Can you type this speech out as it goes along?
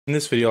In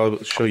this video,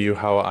 I'll show you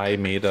how I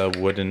made a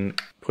wooden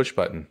push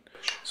button.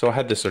 So I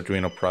had this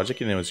Arduino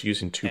project and it was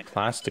using two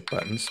plastic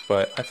buttons,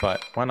 but I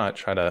thought, why not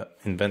try to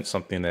invent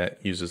something that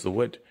uses the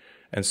wood?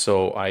 And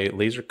so I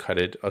laser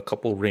cutted a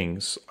couple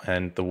rings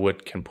and the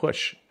wood can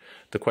push.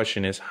 The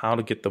question is how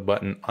to get the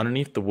button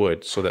underneath the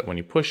wood so that when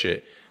you push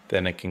it,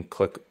 then it can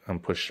click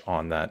and push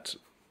on that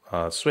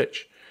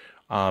switch.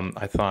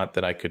 I thought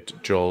that I could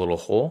drill a little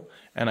hole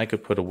and I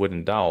could put a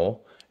wooden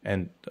dowel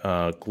and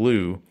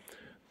glue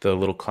the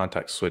little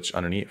contact switch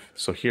underneath.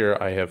 So here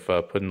I have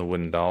put in the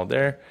wooden dowel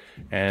there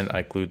and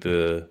I glued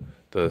the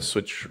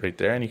switch right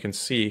there, and you can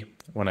see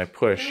when I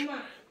push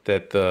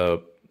that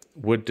the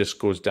wood just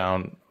goes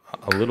down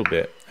a little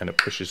bit and it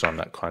pushes on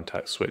that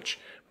contact switch,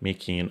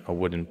 making a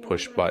wooden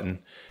push button,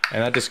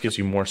 and that just gives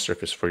you more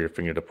surface for your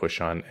finger to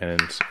push on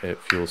and it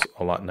feels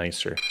a lot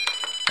nicer.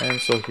 And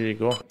so here you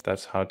go,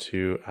 that's how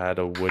to add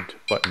a wood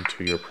button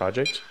to your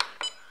project.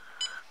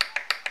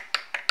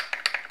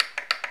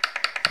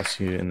 I'll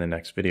see you in the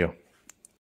next video.